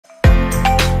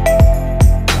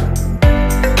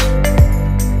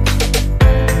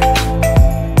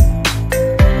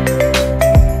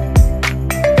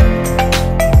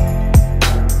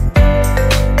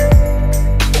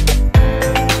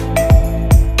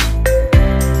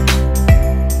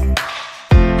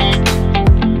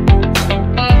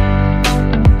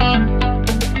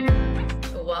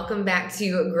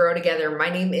to grow together.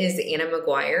 My name is Anna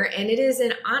McGuire, and it is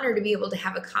an honor to be able to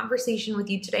have a conversation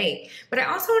with you today. But I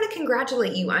also want to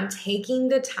congratulate you on taking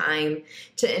the time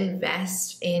to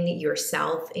invest in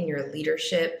yourself, in your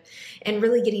leadership, and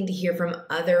really getting to hear from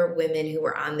other women who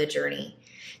are on the journey.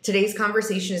 Today's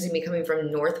conversation is going to be coming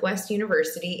from Northwest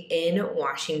University in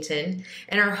Washington,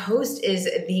 and our host is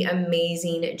the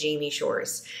amazing Jamie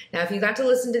Shores. Now, if you got to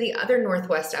listen to the other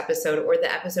Northwest episode or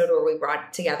the episode where we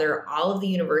brought together all of the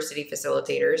university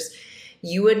facilitators,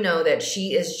 you would know that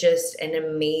she is just an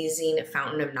amazing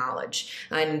fountain of knowledge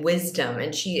and wisdom,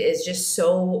 and she is just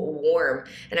so warm.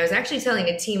 And I was actually telling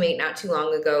a teammate not too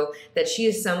long ago that she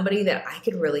is somebody that I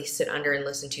could really sit under and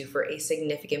listen to for a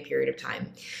significant period of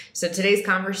time. So today's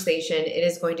conversation, it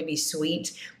is going to be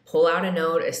sweet. Pull out a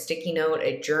note, a sticky note,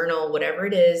 a journal, whatever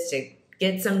it is, to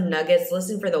get some nuggets.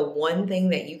 Listen for the one thing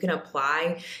that you can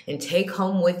apply and take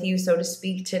home with you, so to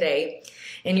speak, today.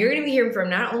 And you're going to be hearing from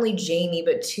not only Jamie,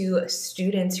 but two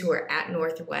students who are at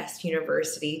Northwest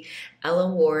University,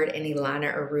 Ella Ward and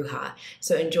Illona Aruja.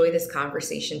 So enjoy this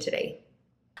conversation today.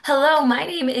 Hello, my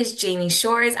name is Jamie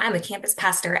Shores. I'm a campus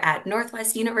pastor at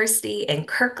Northwest University in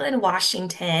Kirkland,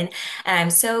 Washington, and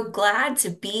I'm so glad to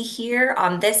be here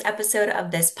on this episode of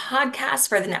this podcast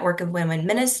for the Network of Women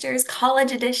Ministers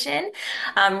College Edition,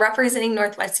 representing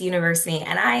Northwest University.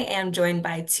 And I am joined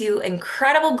by two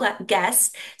incredible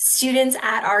guests, students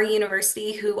at our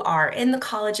university who are in the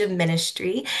College of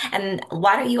Ministry. And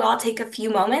why don't you all take a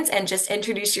few moments and just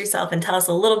introduce yourself and tell us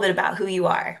a little bit about who you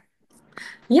are?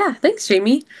 Yeah, thanks,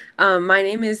 Jamie. My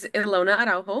name is Illona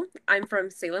Araujo. I'm from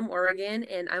Salem, Oregon,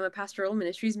 and I'm a pastoral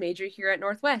ministries major here at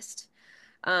Northwest.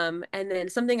 And then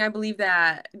something I believe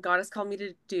that God has called me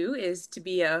to do is to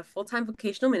be a full-time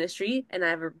vocational ministry, and I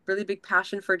have a really big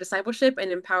passion for discipleship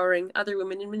and empowering other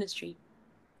women in ministry.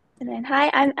 And then,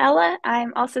 hi, I'm Ella.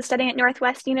 I'm also studying at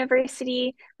Northwest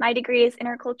University. My degree is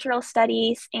intercultural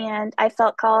studies, and I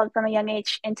felt called from a young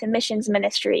age into missions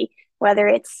ministry, whether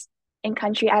it's in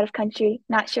country, out of country,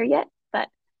 not sure yet, but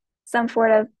some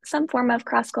form of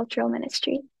cross-cultural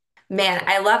ministry. Man,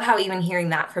 I love how even hearing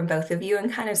that from both of you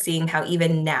and kind of seeing how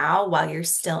even now, while you're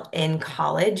still in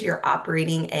college, you're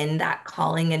operating in that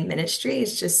calling and ministry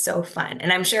is just so fun.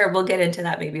 And I'm sure we'll get into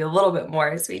that maybe a little bit more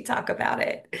as we talk about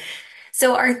it.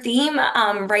 So our theme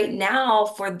right now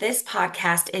for this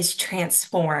podcast is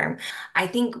transform. I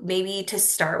think maybe to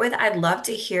start with, I'd love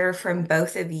to hear from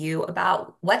both of you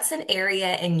about what's an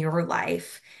area in your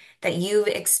life that you've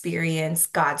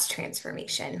experienced God's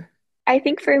transformation. I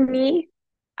think for me,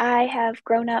 I have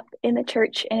grown up in the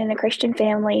church and in a Christian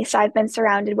family, so I've been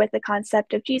surrounded with the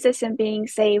concept of Jesus and being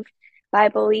saved by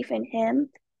belief in him.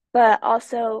 But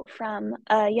also from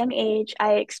a young age,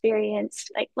 I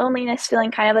experienced like loneliness, feeling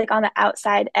kind of like on the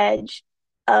outside edge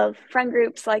of friend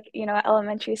groups, like,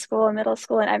 elementary school and middle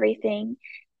school and everything.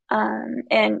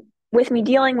 And with me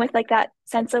dealing with like that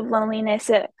sense of loneliness,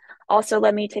 it also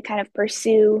led me to kind of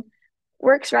pursue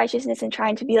works righteousness and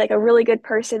trying to be like a really good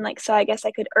person, like so I guess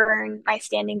I could earn my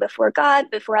standing before God,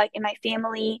 before like in my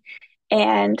family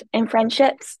and in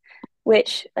friendships,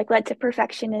 which like led to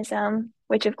perfectionism,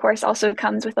 which of course also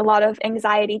comes with a lot of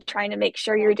anxiety trying to make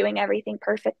sure you're doing everything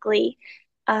perfectly.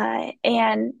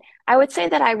 And I would say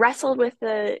that I wrestled with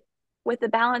the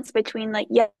balance between like,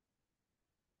 yes,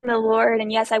 the Lord,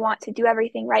 and yes, I want to do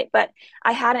everything right, but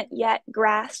I hadn't yet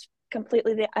grasped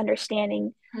completely the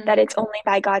understanding that it's only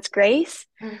by God's grace.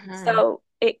 Mm-hmm. So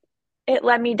it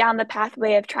led me down the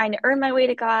pathway of trying to earn my way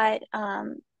to God,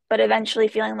 but eventually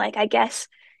feeling like, I guess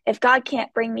if God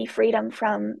can't bring me freedom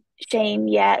from shame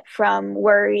yet, from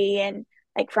worry and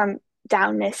like from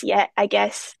downness yet, I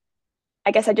guess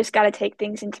I just got to take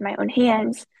things into my own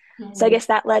hands. So I Mm-hmm. guess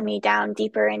that led me down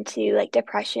deeper into like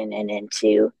depression and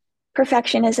into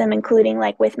perfectionism, including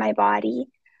like with my body.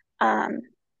 Um,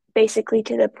 Basically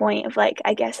to the point of like,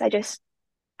 I guess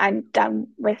I'm done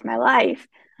with my life.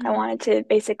 I wanted to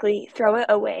basically throw it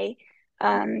away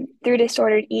through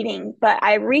disordered eating, but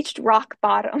I reached rock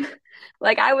bottom.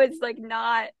 Like I was like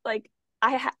not like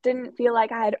didn't feel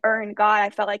like I had earned God. I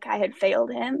felt like I had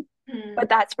failed him, Mm-hmm. but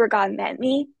that's where God met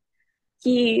me.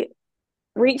 He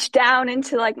reached down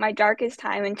into like my darkest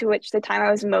time, into which the time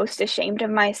I was most ashamed of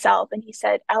myself, and he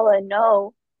said, Ella,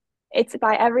 no, it's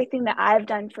by everything that I've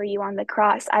done for you on the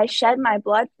cross. I shed my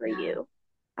blood for Yeah. you.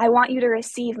 I want you to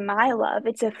receive my love.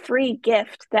 It's a free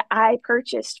gift that I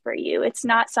purchased for you. It's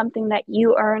not something that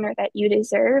you earn or that you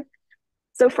deserve.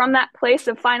 So, from that place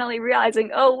of finally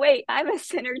realizing, oh, wait, I'm a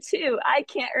sinner too. I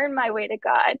can't earn my way to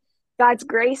God. God's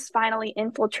grace finally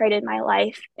infiltrated my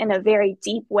life in a very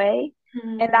deep way.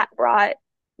 And Mm-hmm. that brought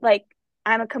like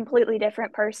I'm a completely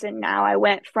different person now. I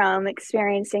went from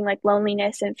experiencing like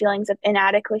loneliness and feelings of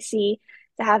inadequacy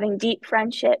to having deep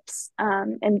friendships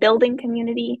and building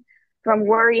community, from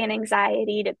worry and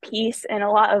anxiety to peace and a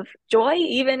lot of joy,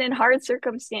 even in hard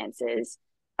circumstances.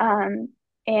 Um,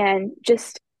 and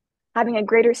just having a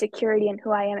greater security in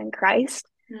who I am in Christ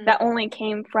Mm. that only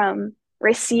came from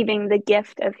receiving the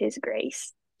gift of his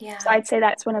grace. So Yeah. I'd say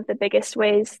that's one of the biggest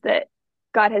ways that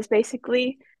God has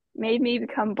basically made me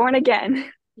become born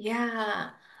again. Yeah.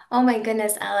 Oh my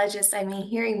goodness, Ella, just, I mean,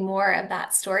 hearing more of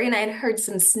that story, and I'd heard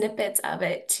some snippets of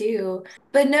it too.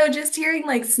 But no, just hearing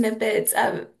like snippets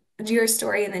of your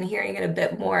story and then hearing it a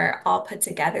bit more all put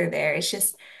together there. It's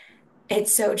just,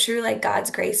 it's so true. Like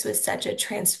God's grace was such a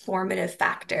transformative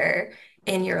factor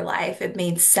in your life. It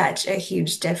made such a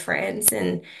huge difference.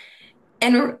 And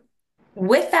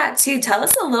with that too, tell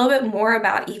us a little bit more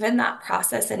about even that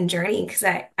process and journey, because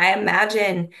I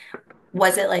imagine,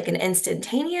 was it like an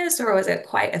instantaneous or was it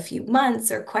quite a few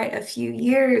months or quite a few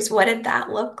years? What did that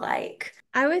look like?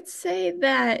 I would say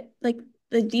that like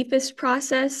the deepest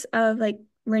process of like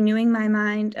renewing my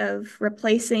mind, of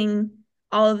replacing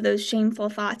all of those shameful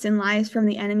thoughts and lies from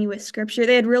the enemy with scripture,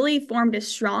 they had really formed a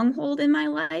stronghold in my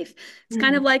life. It's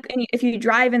kind Mm, of like if you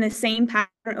drive in the same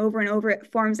pattern over and over, it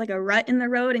forms like a rut in the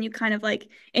road, and you kind of like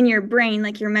in your brain,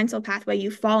 like your mental pathway, you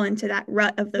fall into that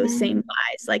rut of those same mm,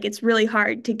 lies. Like it's really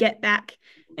hard to get back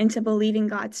into believing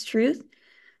God's truth.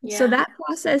 So yeah. that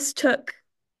process took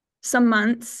some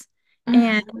months.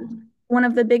 And Mhm. one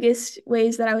of the biggest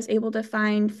ways that I was able to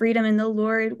find freedom in the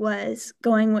Lord was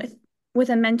going with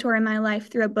a mentor in my life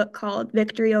through a book called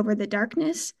Victory Over the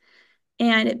Darkness.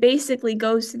 And it basically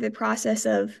goes through the process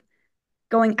of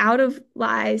going out of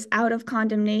lies, out of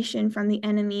condemnation from the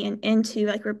enemy and into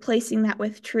like replacing that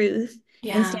with truth and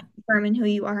Yeah. standing firm in who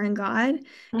you are in God.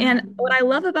 And what Mhm. I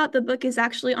love about the book is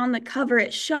actually on the cover,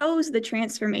 it shows the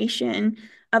transformation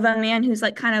of a man who's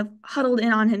like kind of huddled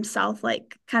in on himself,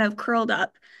 like kind of curled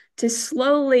up, to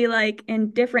slowly, like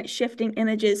in different shifting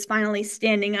images, finally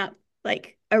standing up,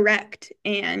 like erect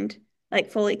and like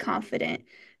fully confident.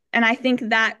 And I think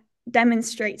that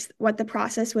demonstrates what the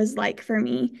process was like for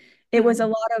me. It was a Mhm.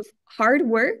 lot of hard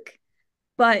work,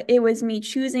 but it was me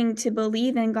choosing to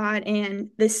believe in God,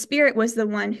 and the Spirit was the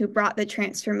one who brought the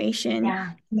transformation,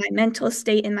 Yeah. my mental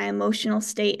state and my emotional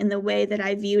state, and the way that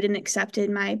I viewed and accepted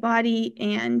my body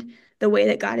and the way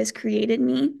that God has created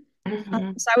me.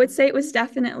 Mhm. So I would say it was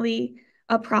definitely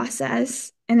a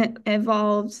process, and it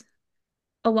involved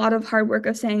a lot of hard work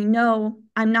of saying, no,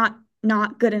 I'm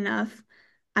not good enough.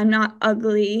 I'm not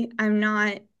ugly. I'm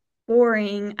not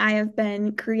boring. I have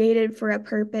been created for a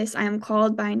purpose. I am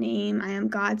called by name. I am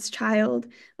God's child.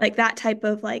 Like that type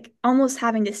of like almost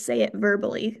having to say it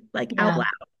verbally, like out Yeah. loud.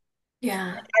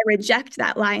 Yeah. I reject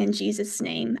that lie in Jesus'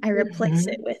 name. I replace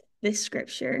it Mhm. with this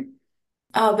scripture.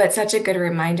 Oh, but such a good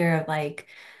reminder of like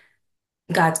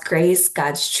God's grace,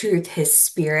 God's truth, His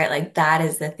Spirit, like that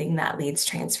is the thing that leads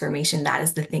transformation. That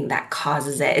is the thing that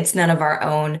causes it. It's none of our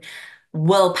own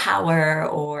willpower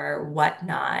or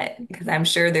whatnot. Because I'm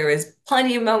sure there was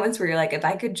plenty of moments where you're like, if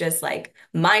I could just like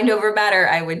mind over matter,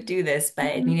 I would do this. But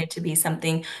it Mhm. needed to be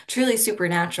something truly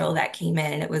supernatural that came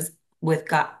in. And it was with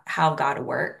God, how God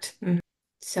worked. Mhm.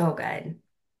 So good.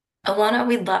 Alana,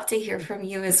 we'd love to hear from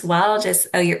you as well, just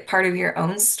your part of your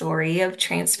own story of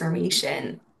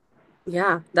transformation.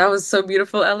 Yeah, that was so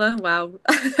beautiful, Ella. Wow.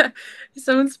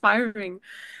 So inspiring.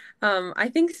 I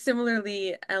think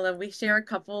similarly, Ella, we share a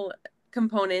couple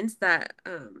components that,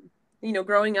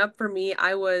 growing up for me,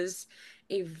 I was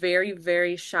a very,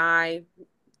 very shy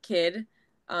kid.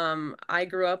 I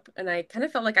grew up and I kind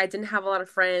of felt like I didn't have a lot of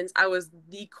friends. I was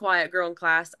the quiet girl in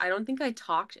class. I don't think I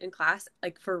talked in class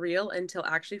like for real until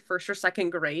actually first or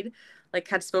second grade, like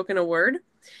had spoken a word.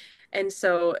 And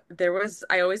so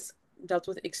I always dealt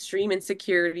with extreme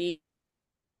insecurity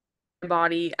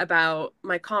body, about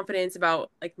my confidence,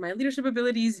 about like my leadership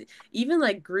abilities, even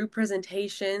like group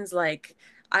presentations. Like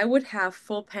I would have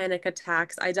full panic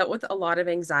attacks. I dealt with a lot of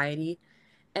anxiety.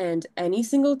 And any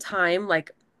single time,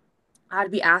 like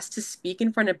I'd be asked to speak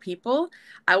in front of people,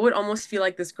 I would almost feel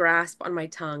like this grasp on my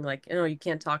tongue, like, you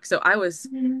can't talk. So I was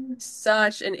Mm.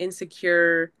 such an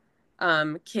insecure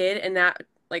kid, and that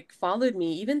like followed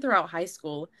me even throughout high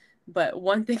school. But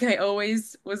one thing I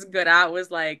always was good at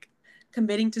was like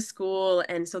committing to school,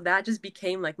 and so that just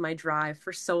became like my drive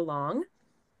for so long.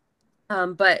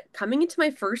 But coming into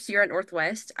my first year at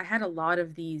Northwest, I had a lot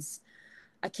of these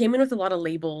I came in with a lot of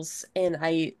labels, and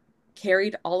I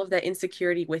carried all of that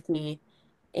insecurity with me.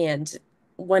 And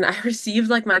when I received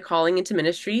like my calling into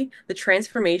ministry, the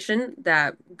transformation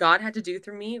that God had to do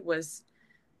through me was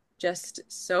just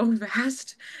so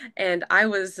vast. And I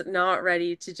was not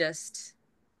ready to just,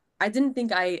 I didn't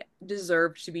think I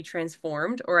deserved to be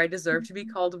transformed or I deserved to be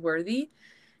called worthy.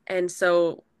 And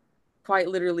so, quite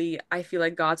literally, I feel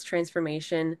like God's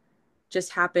transformation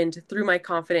just happened through my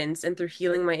confidence and through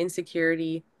healing my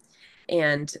insecurity.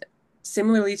 And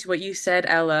similarly to what you said,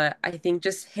 Ella, I think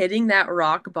just hitting that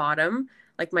rock bottom,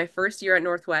 like my first year at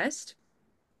Northwest,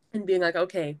 and being like,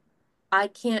 okay, I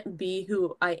can't be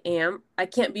who I am. I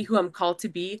can't be who I'm called to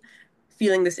be,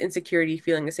 feeling this insecurity,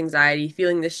 feeling this anxiety,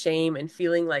 feeling this shame, and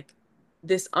feeling like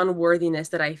this unworthiness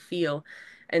that I feel.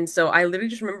 And so I literally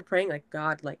just remember praying, like,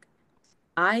 God, like,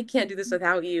 I can't do this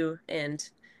without you. And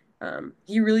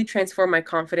he really transformed my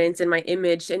confidence and my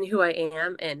image and who I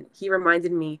am. And he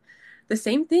reminded me the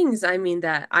same things. I mean,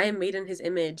 that I am made in his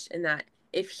image and that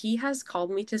if he has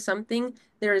called me to something,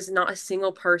 there is not a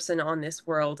single person on this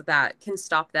world that can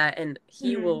stop that. And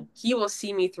Mm. he will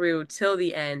see me through till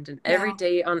the end. And every Yeah.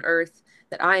 day on earth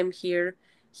that I am here,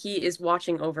 he is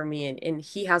watching over me and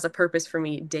he has a purpose for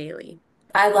me daily.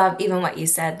 I love even what you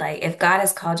said. Like, if God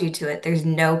has called you to it, there's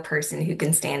no person who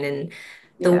can stand in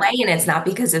the way. Yeah. And it's not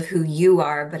because of who you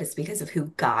are, but it's because of who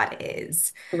God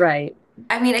is. Right.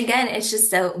 I mean, again, it's just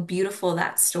so beautiful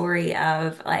that story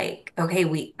of like,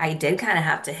 okay, I did kind of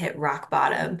have to hit rock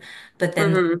bottom, but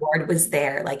then the Hmm. Lord was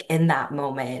there, like in that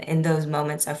moment, in those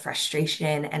moments of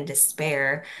frustration and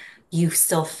despair, you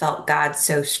still felt God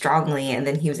so strongly, and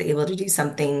then He was able to do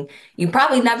something you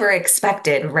probably never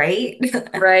expected, right?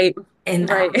 Right. In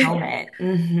that Right. moment.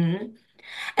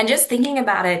 And just thinking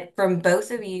about it from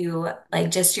both of you,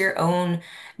 like just your own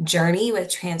journey with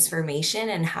transformation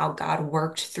and how God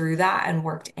worked through that and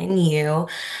worked in you,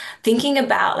 thinking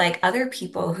about like other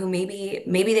people who maybe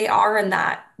they are in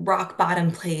that rock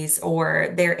bottom place,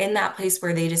 or they're in that place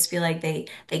where they just feel like they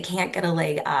can't get a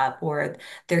leg up, or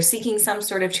they're seeking some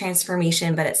sort of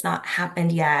transformation but it's not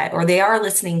happened yet, or they are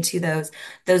listening to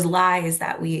those lies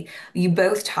that we you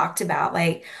both talked about.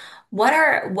 Like, what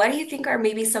do you think are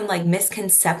maybe some like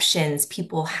misconceptions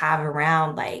people have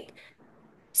around like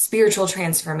spiritual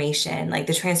transformation, like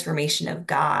the transformation of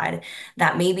God,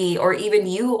 that maybe, or even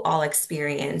you all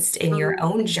experienced in your Mhm.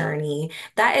 own journey,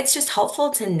 that it's just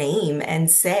helpful to name and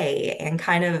say and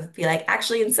kind of be like,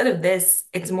 actually, instead of this,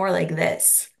 it's more like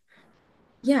this.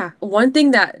 Yeah, one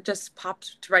thing that just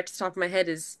popped right to the top of my head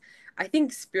is I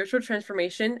think spiritual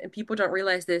transformation, and people don't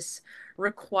realize this,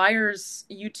 requires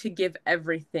you to give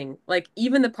everything. Like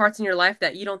even the parts in your life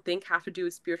that you don't think have to do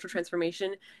with spiritual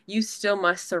transformation, you still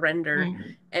must surrender.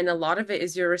 Mm. And a lot of it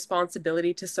is your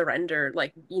responsibility to surrender.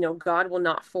 Like, God will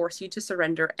not force you to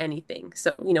surrender anything.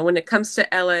 So, when it comes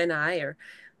to Ella and I, or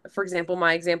for example,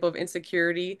 my example of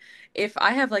insecurity, if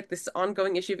I have like this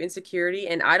ongoing issue of insecurity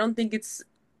and I don't think it's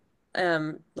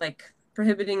like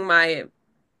prohibiting my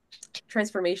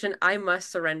transformation, I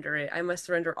must surrender it. I must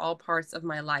surrender all parts of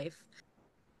my life.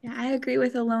 Yeah, I agree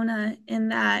with Alona in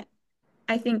that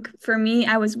I think for me,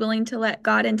 I was willing to let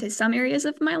God into some areas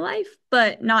of my life,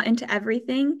 but not into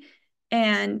everything.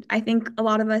 And I think a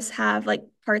lot of us have like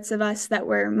parts of us that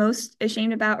we're most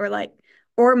ashamed about, or like,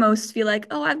 or most feel like,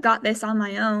 oh, I've got this on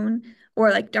my own,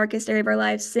 or like darkest area of our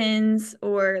lives, sins,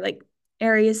 or like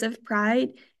areas of pride.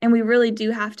 And we really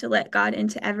do have to let God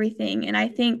into everything. And I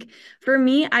think for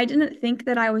me, I didn't think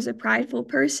that I was a prideful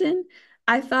person.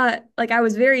 I thought like I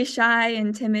was very shy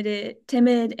and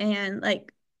timid and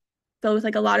like filled with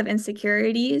like a lot of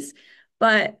insecurities.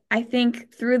 But I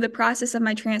think through the process of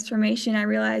my transformation, I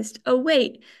realized, oh,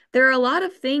 wait, there are a lot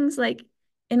of things like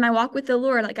in my walk with the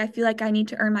Lord, like I feel like I need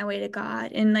to earn my way to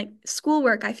God. In like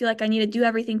schoolwork, I feel like I need to do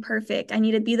everything perfect. I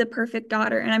need to be the perfect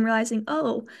daughter. And I'm realizing,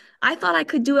 oh, I thought I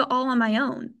could do it all on my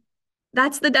own.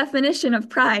 That's the definition of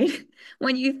pride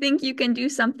when you think you can do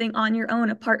something on your own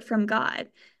apart from God.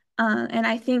 And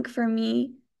I think for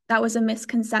me, that was a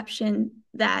misconception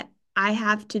that I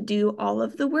have to do all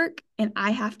of the work and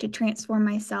I have to transform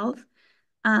myself.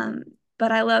 Um,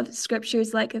 but I love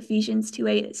scriptures like Ephesians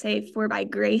 2:8 that say, "For by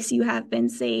grace you have been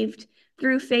saved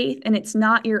through faith, and it's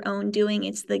not your own doing,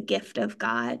 it's the gift of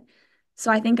God."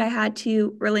 So I think I had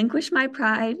to relinquish my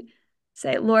pride,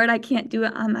 say, Lord, I can't do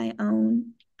it on my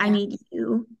own. I Yeah. need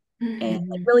you. And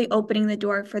like Mhm. really opening the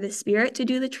door for the Spirit to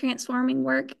do the transforming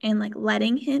work and like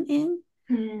letting Him in.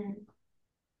 Mhm.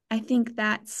 I think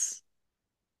that's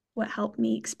what helped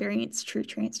me experience true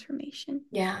transformation.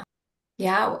 Yeah.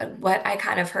 Yeah, what I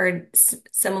kind of heard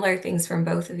similar things from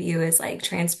both of you is like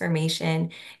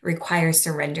transformation requires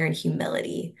surrender and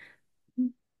humility,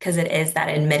 because it is that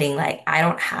admitting like I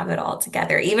don't have it all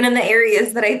together, even in the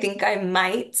areas that I think I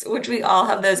might, which we all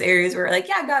have those areas where we're like,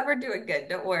 yeah, God, we're doing good.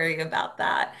 Don't worry about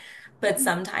that. But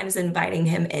sometimes inviting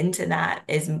him into that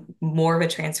is more of a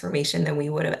transformation than we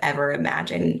would have ever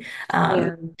imagined.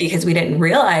 Yeah. Because we didn't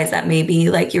realize that maybe,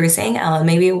 like you were saying, Ella,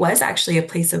 maybe it was actually a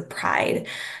place of pride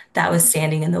that was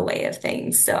standing in the way of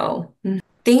things. So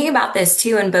thinking about this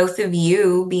too, and both of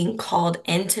you being called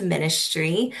into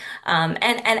ministry, and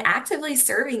actively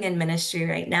serving in ministry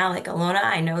right now. Like Alona,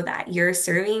 I know that you're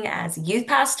serving as youth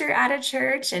pastor at a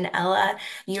church, and Ella,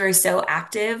 you are so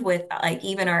active with like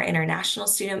even our international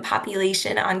student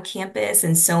population on campus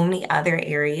and so many other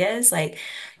areas. Like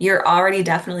you're already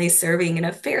definitely serving in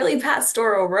a fairly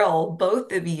pastoral role,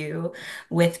 both of you,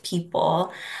 with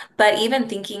people. But even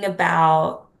thinking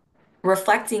about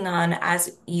reflecting on,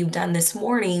 as you've done this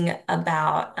morning,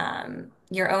 about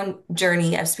your own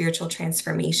journey of spiritual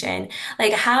transformation,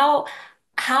 like how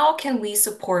can we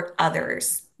support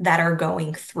others that are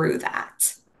going through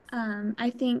that?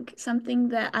 I think something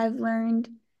that I've learned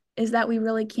is that we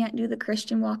really can't do the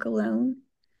Christian walk alone.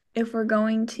 If we're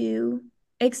going to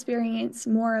experience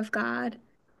more of God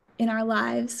in our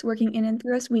lives, working in and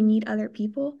through us, we need other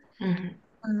people. Mhm.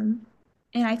 Um,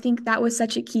 and I think that was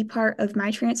such a key part of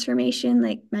my transformation,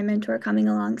 like my mentor coming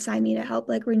alongside me to help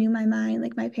like renew my mind,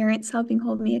 like my parents helping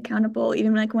hold me accountable,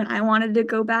 even like when I wanted to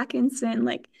go back and sin,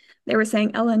 like they were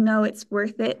saying, Ella, no, it's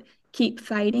worth it. Keep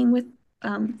fighting with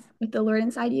the Lord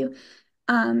inside you.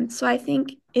 So I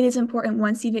think it is important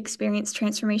once you've experienced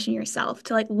transformation yourself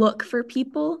to like look for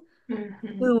people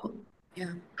Mhm. who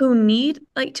Yeah. who need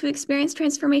like to experience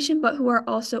transformation, but who are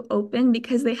also open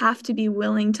because they have to be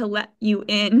willing to let you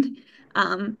in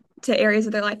to areas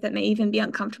of their life that may even be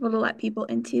uncomfortable to let people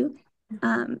into.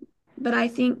 Um, but I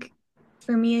think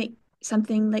for me,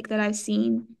 something like that I've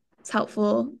seen is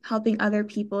helpful helping other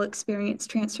people experience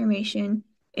transformation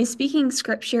is speaking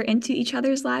scripture into each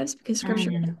other's lives because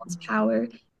scripture really Mhm. holds power,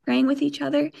 praying with each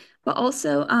other, but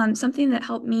also something that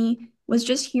helped me was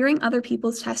just hearing other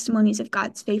people's testimonies of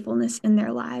God's faithfulness in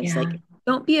their lives. Yeah. Like,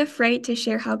 don't be afraid to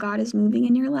share how God is moving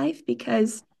in your life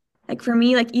because, like, for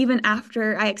me, like, even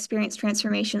after I experienced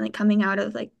transformation, like coming out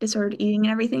of like disordered eating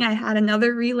and everything, I had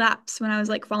another relapse when I was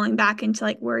like falling back into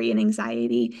like worry and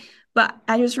anxiety. But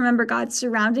I just remember God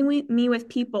surrounding me with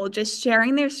people, just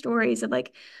sharing their stories of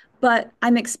like, but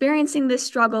I'm experiencing this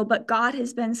struggle, but God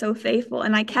has been so faithful.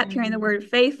 And I kept hearing the Mhm. word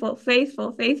faithful,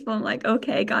 faithful, faithful. I'm like,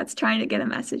 okay, God's trying to get a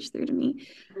message through to me.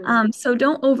 So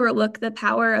don't overlook the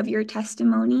power of your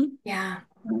testimony, Yeah.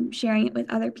 sharing it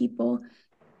with other people.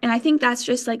 And I think that's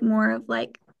just like more of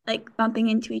like bumping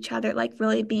into each other, like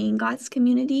really being God's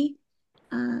community.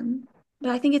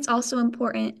 But I think it's also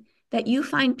important that you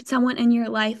find someone in your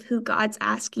life who God's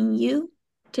asking you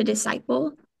to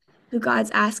disciple, who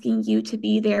God's asking you to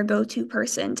be their go-to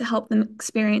person to help them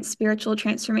experience spiritual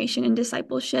transformation and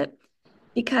discipleship.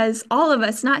 Because all of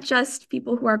us, not just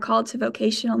people who are called to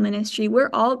vocational ministry, we're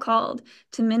all called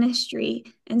to ministry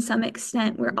in some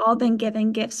extent. We're all been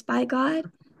given gifts by God.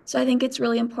 So I think it's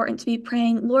really important to be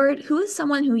praying, Lord, who is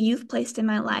someone who you've placed in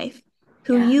my life,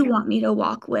 who Yeah. you want me to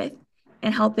walk with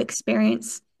and help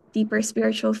experience deeper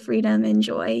spiritual freedom and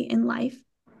joy in life,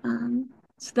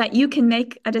 so that you can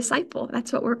make a disciple.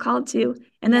 That's what we're called to.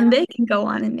 And then Yeah. they can go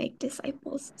on and make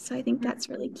disciples. So I think that's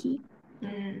really key.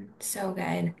 So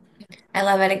good. I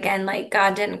love it again. Like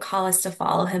God didn't call us to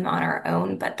follow him on our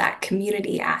own, but that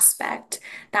community aspect,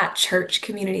 that church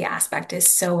community aspect is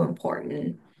so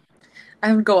important.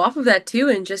 I would go off of that too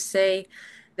and just say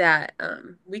that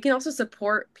we can also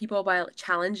support people by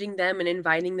challenging them and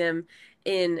inviting them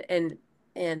in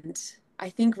and I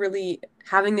think really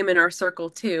having them in our circle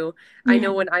too. I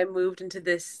know Mhm. when I moved into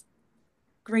this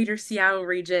greater Seattle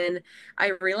region, I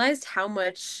realized how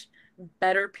much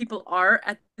better people are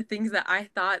at the things that I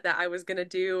thought that I was gonna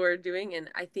do or doing.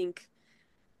 And I think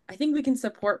we can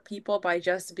support people by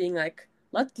just being like,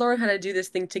 let's learn how to do this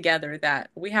thing together.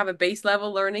 That we have a base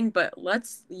level learning, but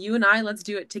you and I, let's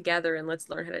do it together and let's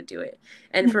learn how to do it.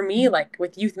 And for me, like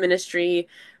with youth ministry,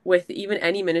 with even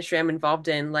any ministry I'm involved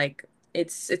in, like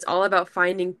it's all about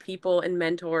finding people and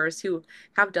mentors who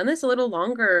have done this a little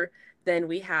longer than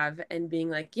we have and being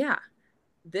like, yeah,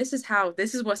 this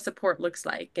is what support looks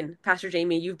like. And Pastor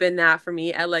Jamie, you've been that for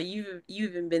me. Ella, you've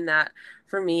even been that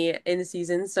for me in the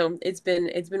season. So it's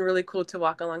been really cool to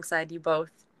walk alongside you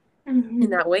both in Mhm.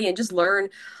 that way and just learn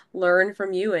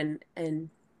from you and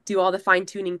do all the fine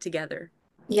tuning together.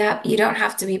 Yep, you don't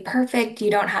have to be perfect.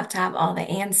 You don't have to have all the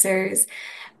answers.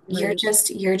 Right.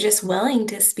 you're just willing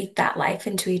to speak that life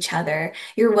into each other.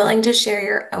 You're willing to share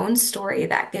your own story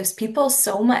that gives people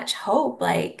so much hope.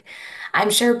 Like I'm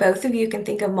sure both of you can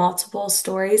think of multiple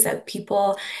stories of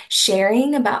people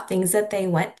sharing about things that they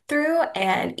went through.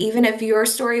 And even if your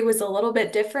story was a little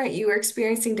bit different, you were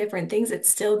experiencing different things, it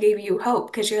still gave you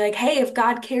hope because you're like, hey, if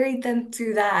God carried them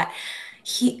through that,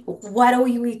 what do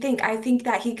we think? I think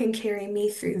that he can carry me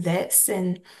through this.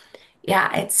 And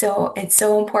yeah, it's so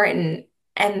important.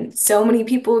 And so many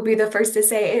people would be the first to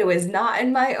say it was not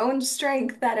in my own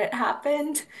strength that it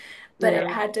happened, but it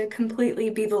Yeah. had to completely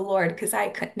be the Lord because I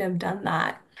couldn't have done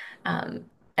that. Um,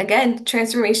 Again,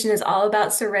 transformation is all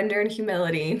about surrender and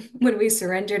humility. When we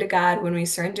surrender to God, when we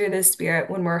surrender to the Spirit,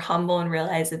 when we're humble and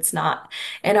realize it's not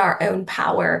in our own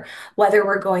power, whether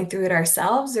we're going through it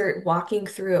ourselves or walking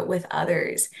through it with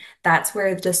others, that's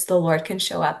where just the Lord can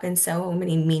show up in so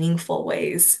many meaningful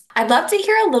ways. I'd love to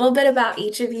hear a little bit about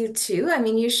each of you too. I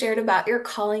mean, you shared about your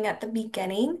calling at the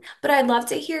beginning, but I'd love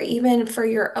to hear even for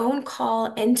your own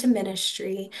call into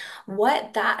ministry,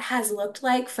 what that has looked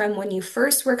like from when you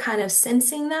first were kind of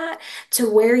sensing that to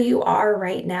where you are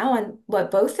right now, and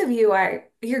what both of you are.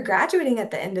 You're graduating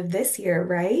at the end of this year,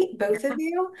 right? Both of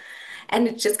you. And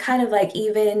it's just kind of like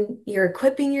even you're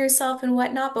equipping yourself and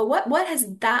whatnot. But what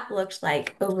has that looked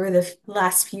like over the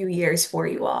last few years for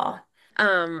you all?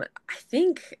 I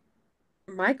think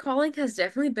my calling has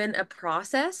definitely been a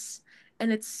process,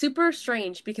 and it's super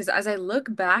strange because as I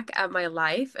look back at my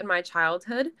life and my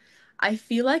childhood, I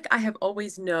feel like I have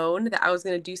always known that I was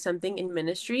going to do something in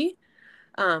ministry.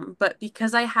 But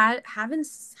because I hadn't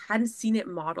seen it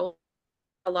modeled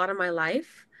a lot of my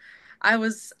life, I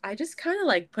just kind of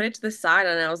like put it to the side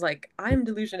and I was like, I'm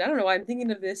delusional. I don't know why I'm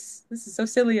thinking of this. This is so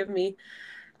silly of me.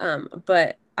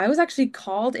 But I was actually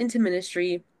called into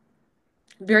ministry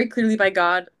very clearly by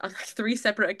God on like three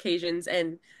separate occasions.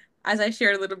 And as I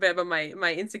shared a little bit about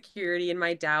my insecurity and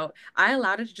my doubt, I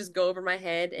allowed it to just go over my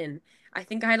head. And I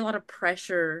think I had a lot of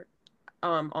pressure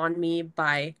on me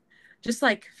by just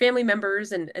like family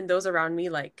members and those around me,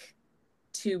 like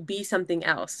to be something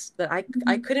else. That I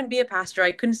Mhm. couldn't be a pastor.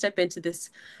 I couldn't step into this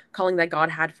calling that God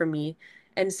had for me.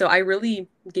 And so I really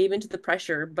gave into the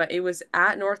pressure, but it was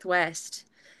at Northwest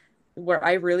where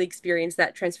I really experienced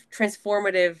that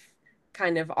transformative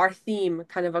kind of our theme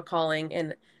kind of a calling.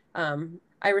 And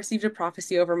I received a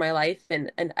prophecy over my life,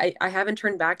 and I haven't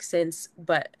turned back since.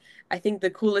 But I think the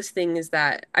coolest thing is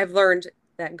that I've learned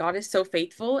that God is so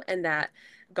faithful, and that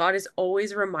God is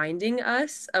always reminding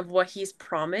us of what he's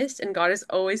promised, and God is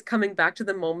always coming back to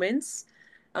the moments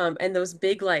and those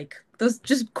big like those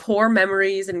just core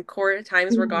memories and core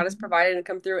times where God has Mhm. provided and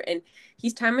come through. And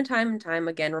he's time and time and time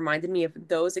again reminded me of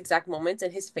those exact moments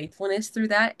and his faithfulness through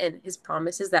that and his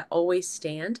promises that always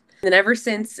stand. And ever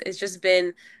since, it's just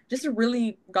been just a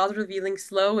really God revealing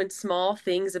slow and small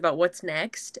things about what's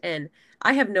next. And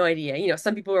I have no idea. You know,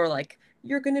 some people are like,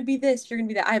 you're going to be this, you're going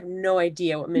to be that. I have no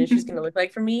idea what ministry is going to look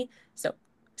like for me. So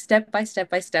step by step,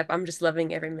 I'm just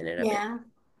loving every minute of it. Yeah.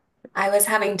 I was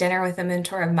having dinner with a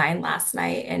mentor of mine last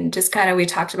night, and just kind of we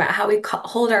talked about how we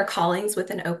hold our callings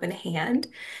with an open hand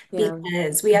Yeah.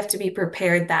 because we have to be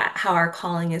prepared that how our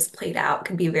calling is played out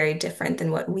could be very different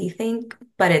than what we think,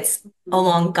 but it's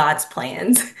along God's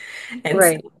plans. And so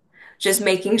Right. just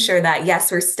making sure that,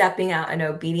 yes, we're stepping out and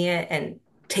obedient and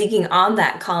taking on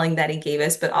that calling that He gave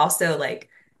us, but also like,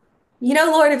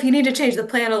 Lord, if you need to change the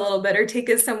plan a little bit or take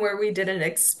us somewhere we didn't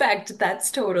expect,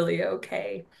 that's totally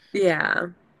okay. Yeah.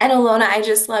 And Alona, I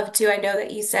just love too. I know that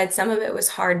you said some of it was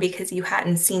hard because you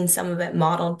hadn't seen some of it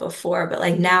modeled before, but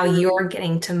like now you're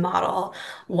getting to model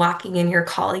walking in your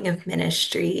calling of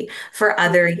ministry for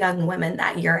other young women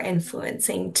that you're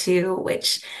influencing too,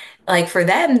 which like for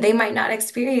them, they might not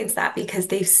experience that because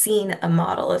they've seen a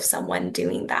model of someone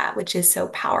doing that, which is so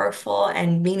powerful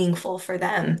and meaningful for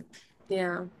them.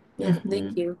 Yeah. Yeah.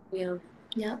 Thank Hmm. you. Yeah.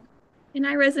 Yep. And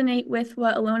I resonate with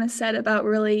what Ilona said about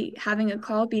really having a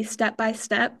call be step by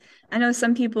step. I know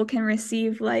some people can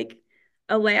receive like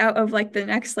a layout of like the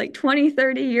next like 20,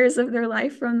 30 years of their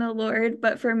life from the Lord,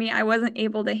 but for me, I wasn't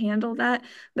able to handle that.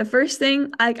 The first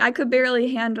thing, like I could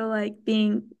barely handle like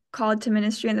being called to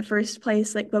ministry in the first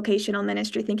place, like vocational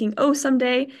ministry, thinking, oh,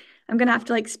 someday I'm gonna have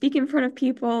to like speak in front of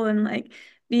people and like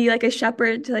be like a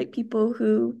shepherd to like people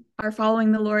who are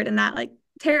following the Lord, and that like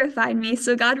terrified me.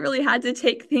 So God really had to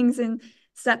take things in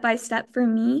step by step for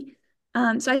me.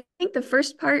 So I think the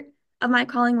first part of my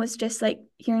calling was just like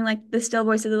hearing like the still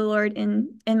voice of the Lord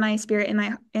in my spirit,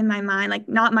 in my mind, like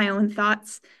not my own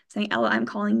thoughts, saying, Ella, I'm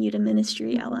calling you to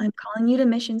ministry. Ella, I'm calling you to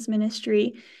missions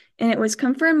ministry. And it was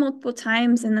confirmed multiple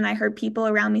times. And then I heard people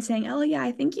around me saying, Ella, yeah,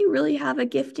 I think you really have a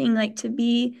gifting like to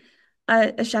be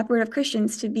a shepherd of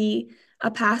Christians, to be a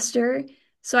pastor.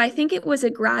 So I think it was a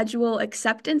gradual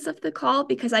acceptance of the call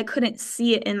because I couldn't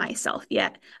see it in myself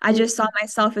yet. I just saw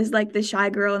myself as like the shy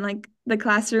girl in like the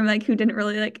classroom, like who didn't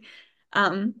really like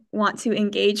want to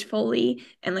engage fully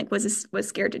and like was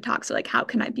scared to talk. So like how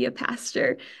can I be a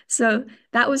pastor? So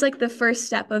that was like the first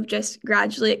step of just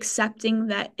gradually accepting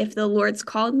that if the Lord's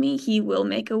called me, he will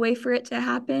make a way for it to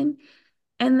happen.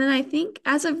 And then I think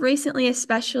as of recently,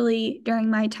 especially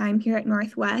during my time here at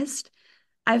Northwest,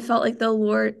 I felt like the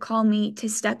Lord called me to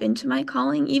step into my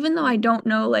calling, even though I don't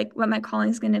know like what my calling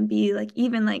is going to be, like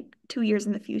even like 2 years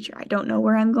in the future. I don't know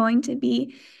where I'm going to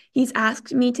be. He's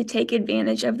asked me to take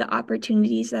advantage of the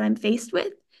opportunities that I'm faced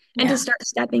with and to Yeah. start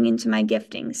stepping into my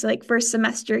gifting. So like first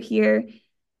semester here,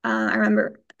 I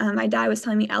remember my dad was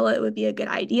telling me, Ella, it would be a good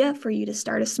idea for you to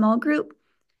start a small group.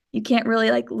 You can't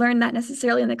really like learn that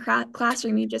necessarily in the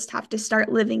classroom. You just have to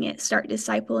start living it, start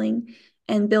discipling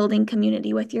and building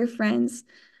community with your friends.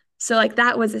 So like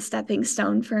that was a stepping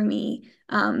stone for me.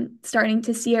 Starting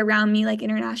to see around me like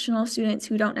international students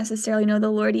who don't necessarily know the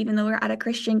Lord, even though we're at a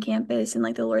Christian campus, and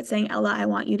like the Lord saying, Ella, I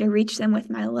want you to reach them with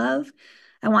my love.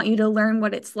 I want you to learn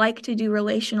what it's like to do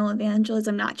relational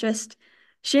evangelism, not just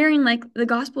sharing like the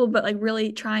gospel, but like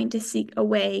really trying to seek a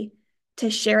way to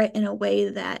share it in a way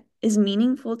that is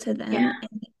meaningful to them Yeah.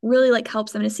 and really like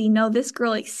helps them to see, no, this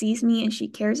girl like sees me and she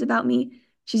cares about me.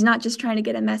 She's not just trying to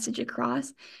get a message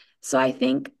across. So I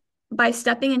think by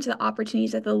stepping into the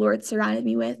opportunities that the Lord surrounded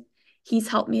me with, He's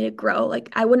helped me to grow. Like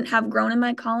I wouldn't have grown in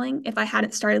my calling if I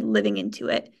hadn't started living into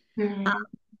it. Mhm.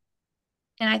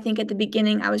 And I think at the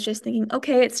beginning, I was just thinking,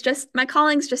 okay, it's just my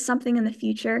calling's just something in the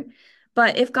future.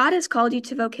 But if God has called you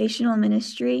to vocational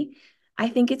ministry, I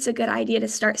think it's a good idea to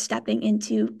start stepping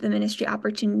into the ministry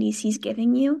opportunities He's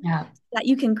giving you Yeah. so that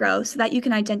you can grow, so that you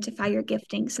can identify your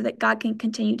gifting, so that God can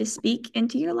continue to speak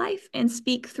into your life and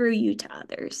speak through you to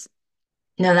others.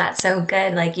 No, that's so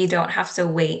good. Like you don't have to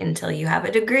wait until you have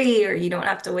a degree or you don't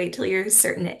have to wait till you're a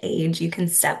certain age. You can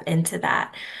step into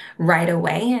that right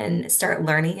away and start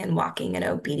learning and walking in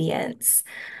obedience.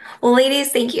 Well,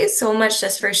 ladies, thank you so much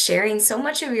just for sharing so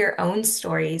much of your own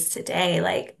stories today.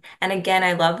 Like, and again,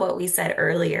 I love what we said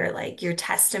earlier. Like, your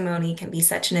testimony can be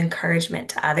such an encouragement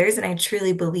to others. And I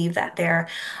truly believe that there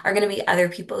are going to be other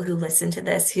people who listen to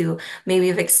this who maybe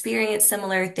have experienced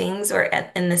similar things or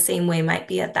in the same way might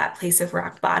be at that place of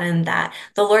rock bottom, that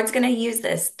the Lord's going to use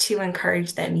this to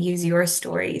encourage them, use your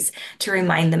stories to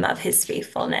remind them of his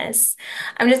faithfulness.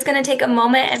 I'm just going to take a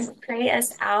moment and pray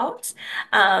us out.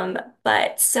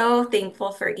 But so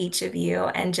thankful for each of you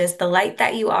and just the light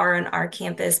that you are on our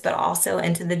campus, but also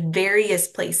into the various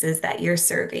places that you're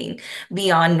serving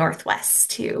beyond Northwest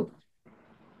too.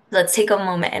 Let's take a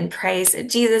moment and praise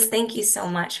Jesus. Thank you so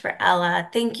much for Ella.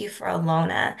 Thank you for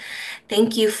Alona.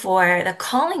 Thank you for the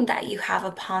calling that you have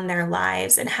upon their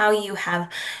lives and how you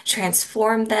have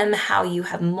transformed them, how you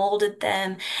have molded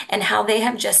them, and how they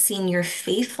have just seen your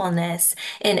faithfulness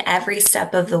in every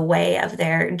step of the way of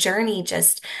their journey,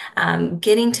 just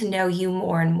getting to know you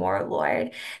more and more,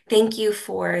 Lord. Thank you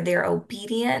for their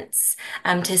obedience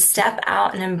to step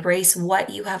out and embrace what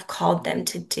you have called them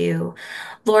to do.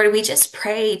 Lord, we just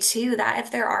pray too that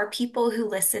if there are people who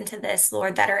listen to this,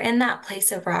 Lord, that are in that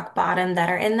place of rock bottom, that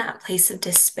are in that place of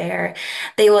despair,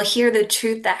 they will hear the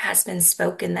truth that has been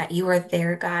spoken, that you are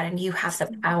there, God, and you have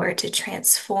the power to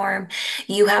transform.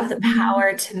 You have the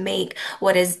power to make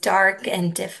what is dark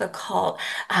and difficult,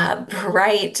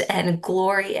 bright and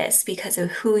glorious because of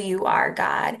who you are,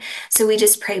 God. So we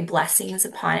just pray blessings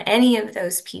upon any of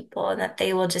those people and that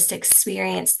they will just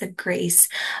experience the grace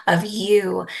of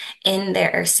you in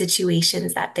their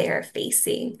situations that they are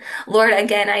facing. Lord,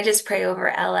 again, I just pray over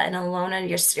Ella and Alona,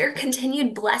 your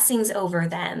continued blessings over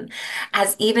them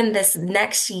as even this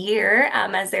next year,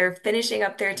 as they're finishing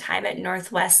up their time at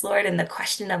Northwest, Lord, and the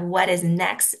question of what is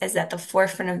next is at the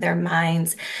forefront of their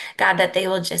minds. God, that they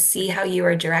will just see how you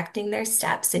are directing their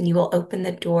steps and you will open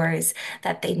the doors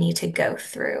that they need to go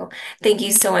through. Thank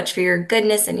you so much for your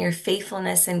goodness and your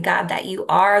faithfulness, and God, that you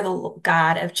are the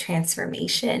God of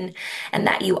transformation and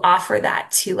that you offer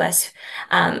that to us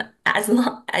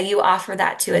you offer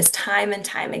that to us time and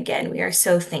time again. We are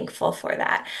so thankful for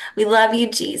that. We love you,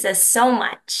 Jesus, so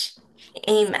much.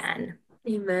 Amen.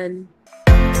 Amen.